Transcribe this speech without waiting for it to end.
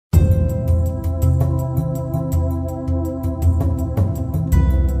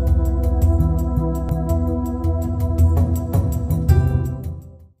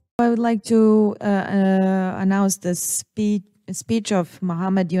would like to announce the speech of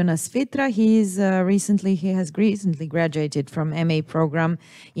Mohammed Yunas Fitra. He has recently graduated from MA program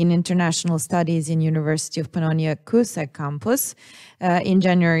in International Studies in University of Pannonia Cusack campus in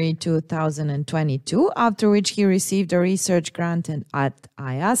January 2022, after which he received a research grant at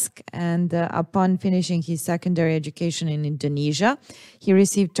iASK, and upon finishing his secondary education in Indonesia, he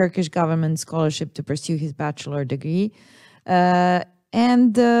received Turkish government scholarship to pursue his bachelor degree.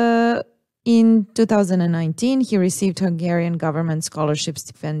 In 2019, he received Hungarian government scholarship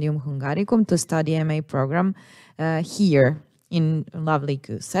Stipendium Hungaricum to study MA program here in lovely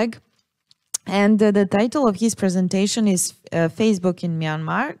Cusack. And the title of his presentation is Facebook in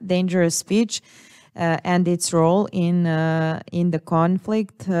Myanmar, Dangerous Speech and its Role in the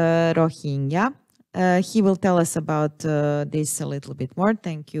Conflict, Rohingya. He will tell us about this a little bit more.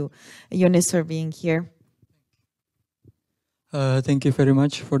 Thank you, Yunis, for being here. Thank you very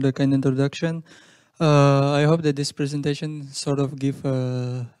much for the kind introduction. I hope that this presentation sort of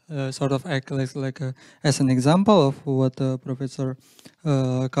act as an example of what Professor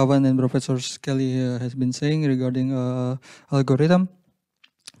Kavan and Professor Skelly has been saying regarding algorithm.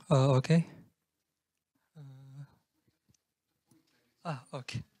 Okay.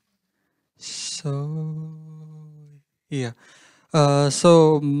 Okay. So yeah.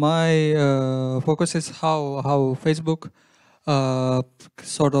 So my focus is how Facebook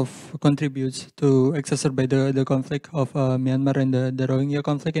sort of contributes to exacerbate the conflict of Myanmar and the Rohingya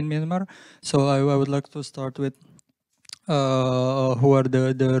conflict in Myanmar. So I would like to start with who are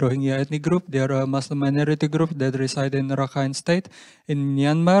the Rohingya ethnic group. They are a Muslim minority group that reside in Rakhine State in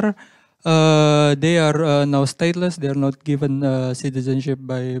Myanmar. They are now stateless. They are not given citizenship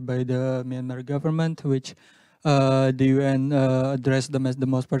by the Myanmar government, which the UN addressed them as the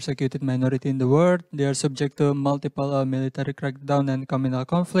most persecuted minority in the world. They are subject to multiple military crackdown and communal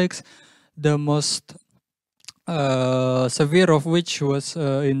conflicts. The most severe of which was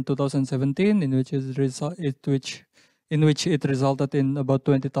in 2017, in which it resulted in about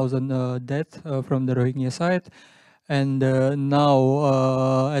 20,000 deaths from the Rohingya side. And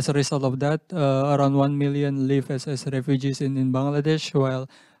now, as a result of that, around 1 million live as refugees in Bangladesh, while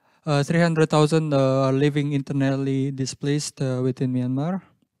 300,000 are living internally displaced within Myanmar.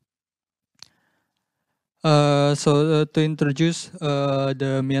 So to introduce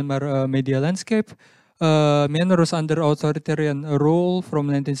the Myanmar media landscape, Myanmar was under authoritarian rule from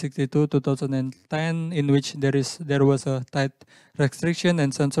 1962 to 2010, in which there was a tight restriction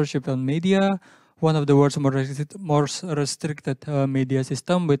and censorship on media, one of the world's most restricted media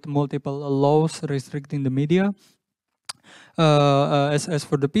system, with multiple laws restricting the media. As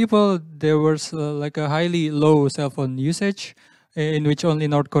for the people, there was like a highly low cell phone usage, in which only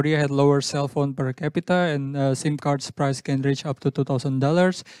North Korea had lower cell phone per capita, and SIM cards price can reach up to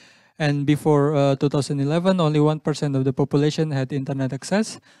 $2,000. And before 2011, only 1% of the population had internet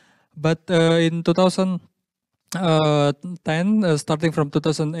access. But in 2010, starting from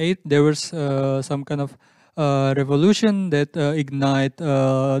 2008, there was some kind of revolution that ignite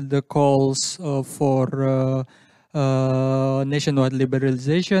the calls for nationwide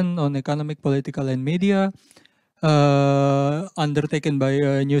liberalization on economic, political, and media, undertaken by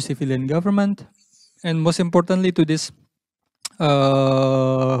a new civilian government. And most importantly to this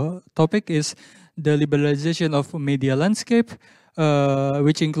topic is the liberalization of media landscape,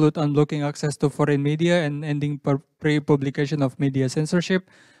 which include unblocking access to foreign media and ending pre-publication of media censorship.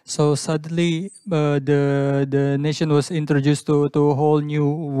 So suddenly, the nation was introduced to a whole new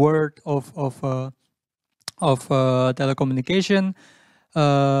world of telecommunication.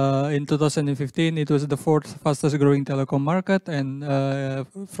 In 2015, it was the fourth fastest growing telecom market, and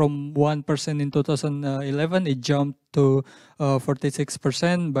from 1% in 2011, it jumped to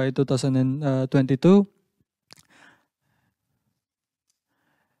 46% by 2022.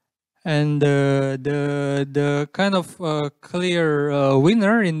 And the kind of clear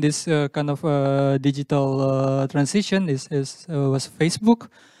winner in this kind of digital transition was Facebook.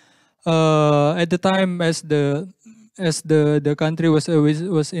 At the time, as the country was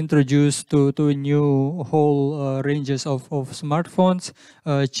introduced to a new whole ranges of smartphones,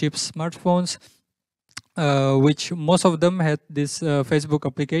 cheap smartphones, which most of them had this Facebook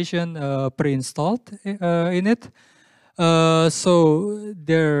application pre-installed in it. So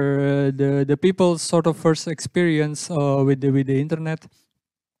the people sort of first experience with the internet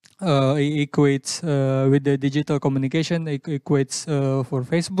equates with the digital communication equates for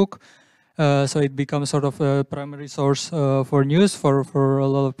Facebook. So it becomes sort of a primary source for news for a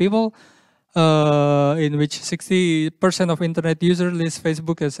lot of people. in which 60% of internet users list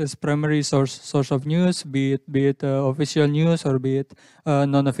Facebook as primary source of news, be it official news or be it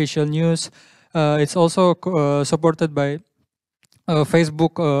non-official news. It's also supported by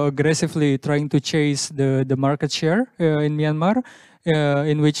Facebook aggressively trying to chase the market share in Myanmar,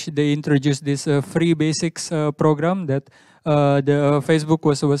 in which they introduced this free basics program that the Facebook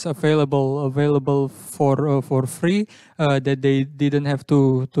was available for free, that they didn't have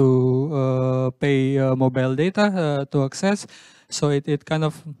to pay mobile data to access. So it kind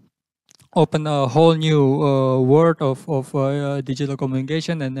of open a whole new world of digital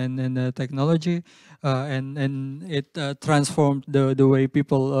communication and technology, and it transformed the way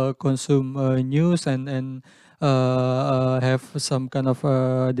people consume news and have some kind of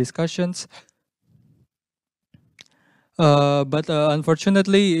discussions. But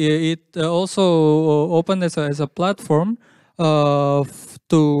unfortunately, it also opened as a platform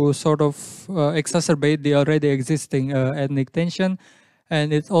to sort of exacerbate the already existing ethnic tension,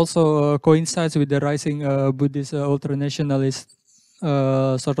 and it also coincides with the rising Buddhist ultranationalist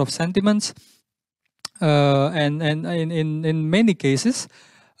sort of sentiments, and in many cases,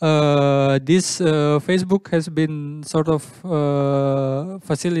 this Facebook has been sort of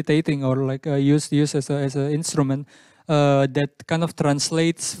facilitating or like used as an instrument that kind of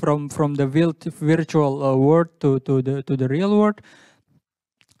translates from the virtual world to the real world.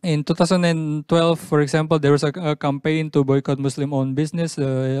 In 2012, for example, there was a campaign to boycott Muslim-owned business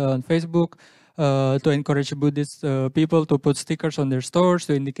on Facebook to encourage Buddhist people to put stickers on their stores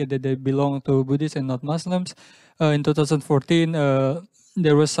to indicate that they belong to Buddhists and not Muslims. In 2014,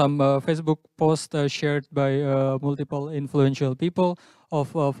 there was some Facebook post shared by multiple influential people of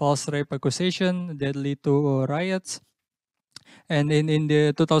false rape accusation that lead to riots. And in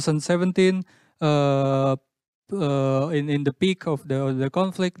the 2017, in the peak of the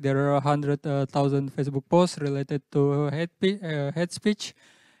conflict, there are 100,000 Facebook posts related to hate speech,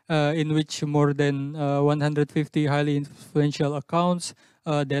 in which more than 150 highly influential accounts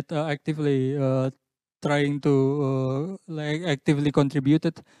that actively trying to like actively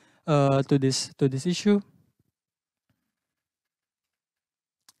contributed to this issue.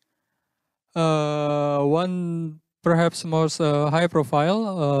 One perhaps most high profile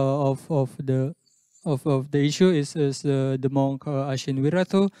of the issue is the monk Ashin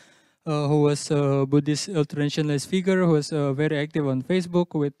Wiratu, who was a Buddhist ultranationalist figure who was very active on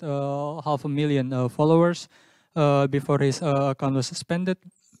Facebook with 500,000 followers before his account was suspended.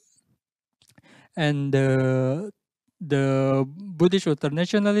 And the Buddhist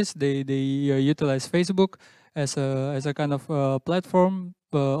ultranationalists, they utilize Facebook as a kind of platform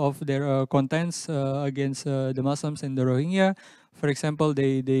of their contents against the Muslims and the Rohingya. For example,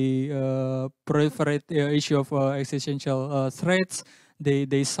 they proliferate the issue of existential threats.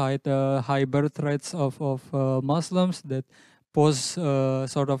 They cite high birth rates of Muslims that pose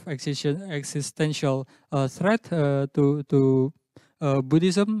sort of existential threat to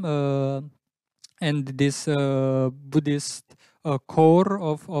Buddhism and this Buddhist core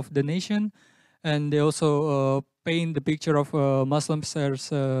of the nation. And they also paint the picture of Muslims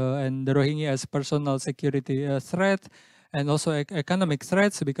as, and the Rohingya as personal security threat, and also economic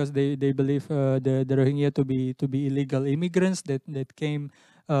threats, because they believe the Rohingya to be illegal immigrants that came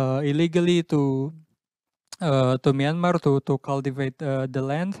illegally to Myanmar to cultivate the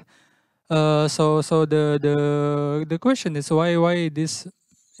land. So the question is why this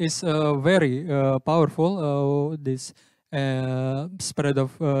is very powerful, this spread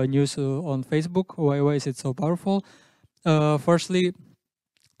of news on Facebook. Why is it so powerful? Firstly,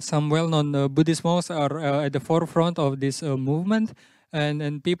 some well-known Buddhist monks are at the forefront of this movement,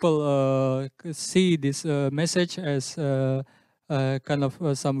 and people see this message as kind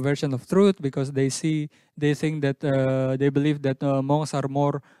of some version of truth, because they think that they believe that monks are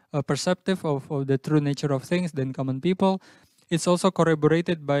more perceptive of the true nature of things than common people. It's also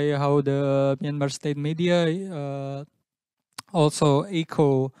corroborated by how the Myanmar state media also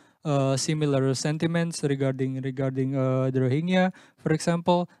echo similar sentiments regarding the Rohingya, for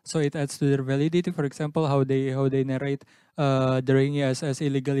example. So it adds to their validity. For example, how they narrate the Rohingya as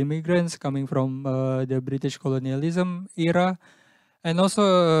illegal immigrants coming from the British colonialism era, and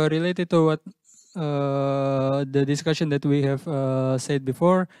also related to what the discussion that we have said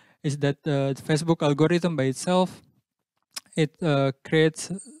before, is that Facebook algorithm by itself, it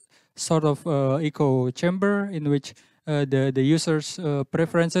creates sort of echo chamber in which the users'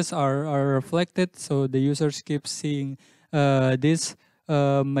 preferences are reflected. So the users keep seeing this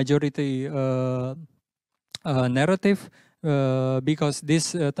majority narrative, because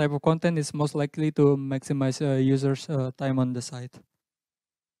this type of content is most likely to maximize users' time on the site.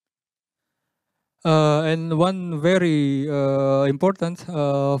 And one very important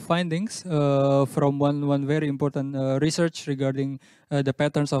findings from one very important research regarding the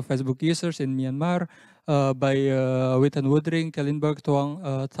patterns of Facebook users in Myanmar by Witten Woodring, Kellenberg,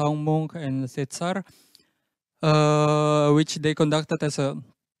 Thong Munk, and Setsar, which they conducted as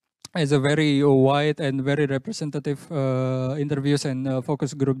a very wide and very representative interviews and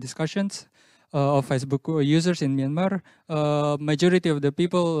focus group discussions of Facebook users in Myanmar. Majority of the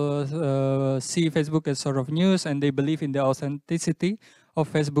people see Facebook as sort of news, and they believe in the authenticity of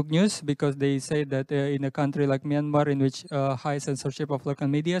Facebook news because they say that in a country like Myanmar, in which high censorship of local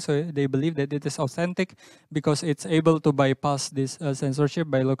media, so they believe that it is authentic because it's able to bypass this censorship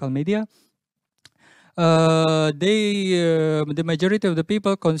by local media. The majority of the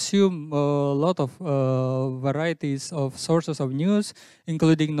people consume a lot of varieties of sources of news,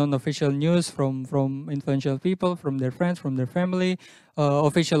 including non-official news from influential people, from their friends, from their family,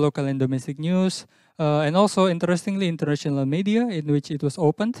 official local and domestic news, and also interestingly international media, in which it was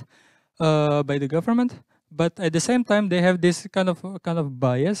opened by the government. But at the same time, they have this kind of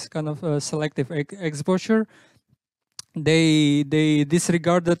bias, kind of selective exposure. They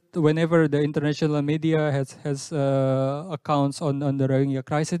disregarded whenever the international media has accounts on the Rohingya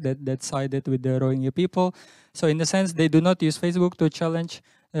crisis that sided with the Rohingya people. So in a sense, they do not use Facebook to challenge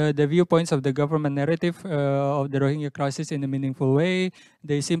the viewpoints of the government narrative of the Rohingya crisis in a meaningful way.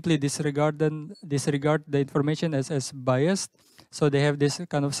 They simply disregard the information as biased. So they have this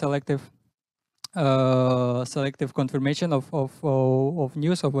kind of selective confirmation of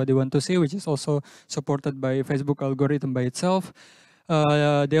news of what they want to see, which is also supported by Facebook algorithm by itself.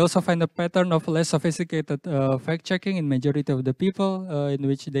 They also find a pattern of less sophisticated fact checking in majority of the people, in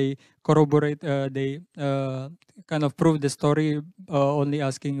which they corroborate, they kind of prove the story only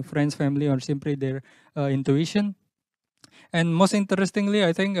asking friends, family, or simply their intuition. And most interestingly,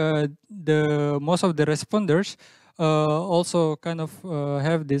 I think the most of the responders also kind of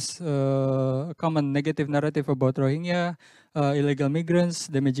have this common negative narrative about Rohingya, illegal migrants,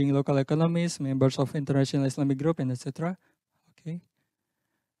 damaging local economies, members of international Islamic group, and etc. Okay.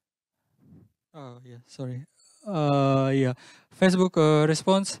 Oh yeah, sorry. Yeah, Facebook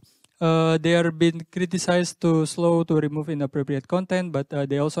response. They are being criticized to slow to remove inappropriate content, but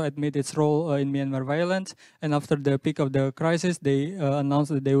they also admit its role in Myanmar violence. And after the peak of the crisis, they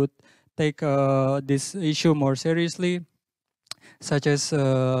announced that they would take this issue more seriously, such as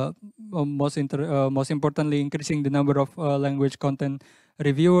most importantly, increasing the number of language content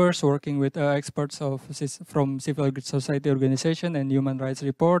reviewers, working with experts from civil society organization and human rights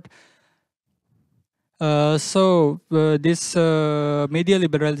report. This media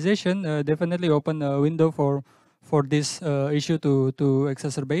liberalization definitely opened a window for this issue to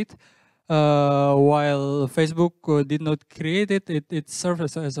exacerbate. While Facebook did not create it, it served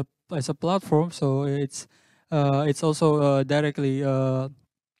as a platform, so it's also directly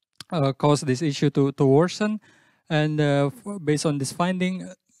caused this issue to worsen. And based on this finding,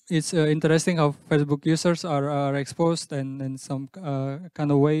 it's interesting how Facebook users are exposed and in some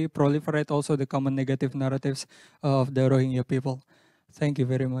kind of way proliferate also the common negative narratives of the Rohingya people. Thank you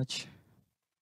very much.